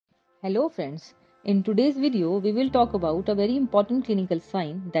Hello friends, in today's video we will talk about a very important clinical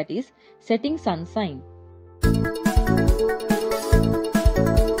sign, that is setting sun sign.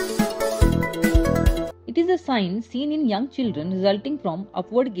 It is a sign seen in young children resulting from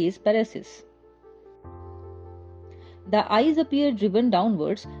upward gaze paresis. The eyes appear driven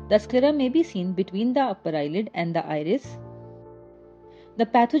downwards, the sclera may be seen between the upper eyelid and the iris. The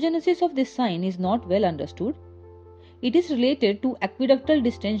pathogenesis of this sign is not well understood. It is related to aqueductal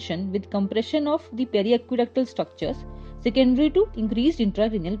distention with compression of the periaqueductal structures secondary to increased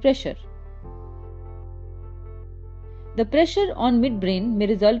intracranial pressure. The pressure on midbrain may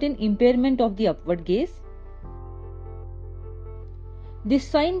result in impairment of the upward gaze. This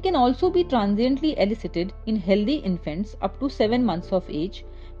sign can also be transiently elicited in healthy infants up to 7 months of age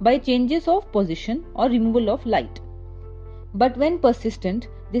by changes of position or removal of light. But when persistent,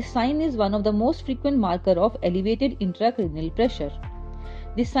 this sign is one of the most frequent marker of elevated intracranial pressure.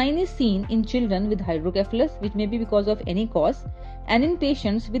 This sign is seen in children with hydrocephalus, which may be because of any cause, and in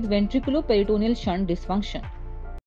patients with ventriculoperitoneal shunt dysfunction.